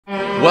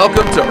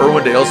Welcome to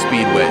Irwindale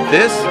Speedway.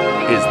 This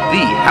is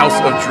the House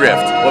of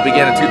Drift. What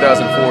began in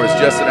 2004 is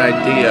just an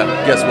idea.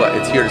 Guess what?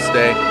 It's here to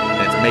stay,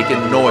 and it's making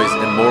noise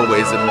in more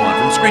ways than one.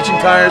 From screeching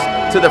tires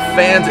to the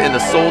fans and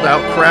the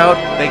sold-out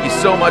crowd, thank you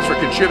so much for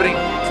contributing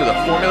to the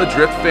Formula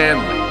Drift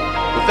family.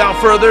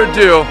 Without further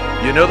ado,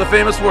 you know the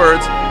famous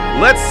words,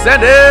 let's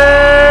send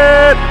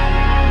it!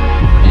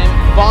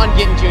 Vaughn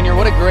Gittin Jr.,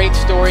 what a great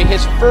story.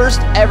 His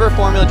first ever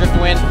Formula Drift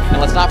win.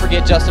 And let's not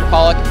forget Justin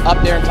Pollock up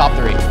there in top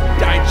 3.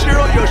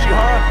 Daijiro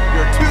Yoshihara,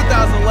 your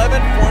 2011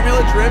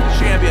 Formula Drift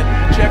champion.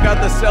 Check out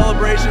the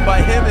celebration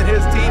by him and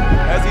his team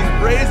as he's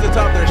raised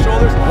atop their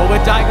shoulders. Well, with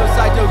Daigo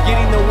Saito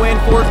getting the win,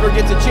 Forsberg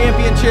gets a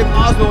championship,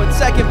 Osmo in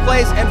second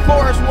place, and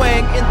Forrest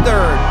Wang in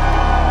third.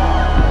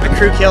 The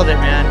crew killed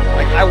it, man.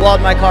 Like, I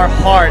walled my car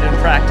hard in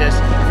practice.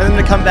 For them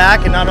to come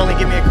back and not only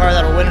give me a car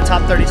that'll win a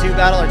top 32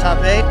 battle or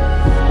top 8,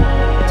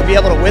 to be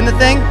able to win the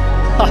thing,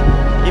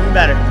 even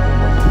better.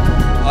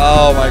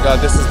 Oh my God,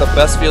 this is the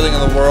best feeling in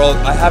the world.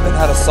 I haven't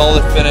had a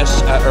solid finish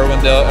at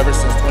Irwindale ever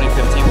since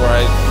 2015, where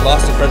I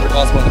lost to Frederick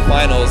Osmo in the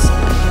finals.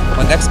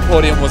 My next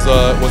podium was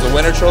a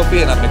winner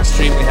trophy, and I'm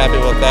extremely happy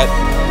about that.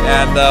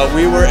 And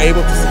we were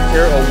able to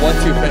secure a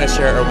 1-2 finish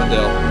here at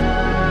Irwindale.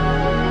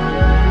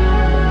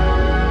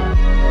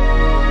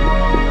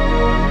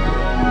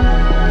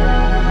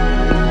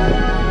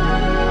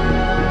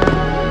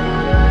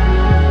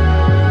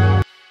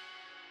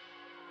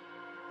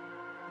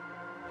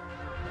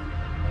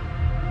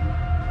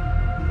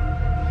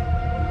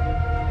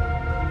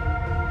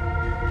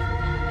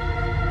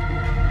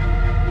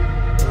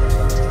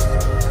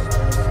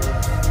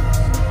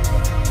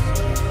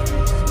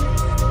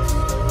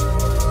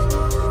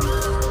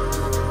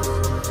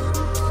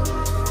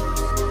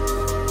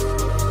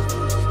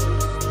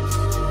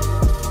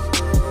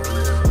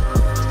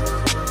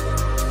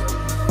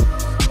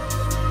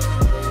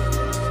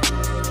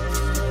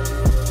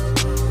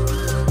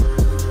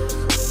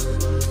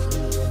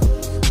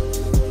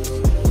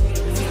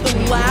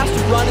 Last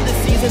run of the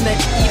season that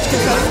each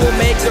contestant will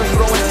make. They're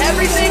throwing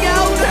everything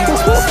out there.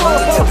 This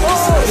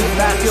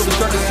backfield is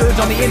starting to surge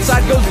on the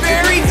inside, goes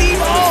very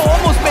deep. Oh,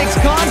 almost makes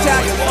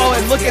contact. Oh,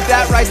 and look at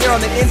that right there on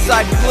the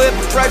inside flip.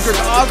 Frederick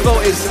Osmo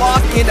is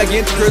locked in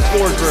against Chris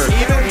Forsberg.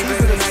 Even these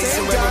are the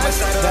same guys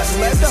that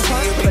led the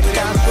hunt for the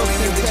Castro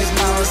Syntex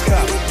Power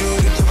Cup.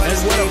 And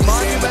what a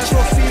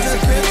monumental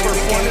season it's been for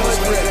Formula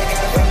Drift.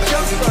 They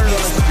just started on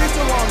the streets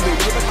of Long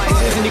Beach.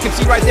 And you can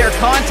see right there,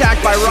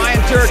 contact by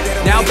Ryan Turk.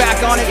 Now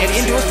back on it and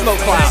into a smoke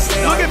cloud.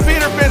 Look at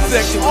Peter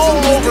Finsick all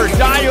over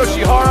Dai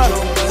Yoshihara.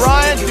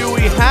 Brian, do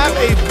we have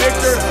a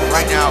victor?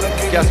 Right now,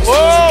 guess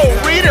Whoa,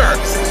 Reader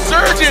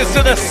surges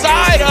to the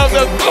side of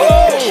the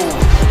goal.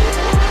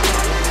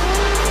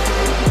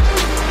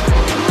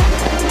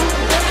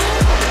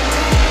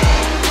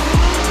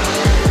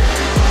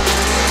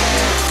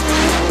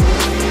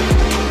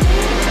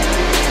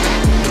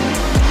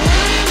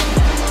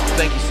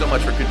 Thank you so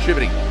much for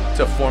contributing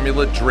to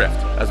Formula Drift.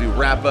 As we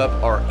wrap up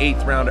our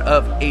 8th round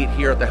of 8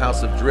 here at the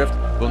House of Drift,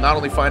 we'll not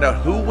only find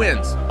out who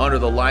wins under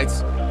the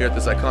lights here at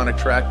this iconic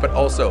track, but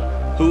also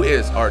who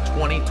is our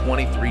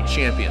 2023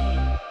 champion.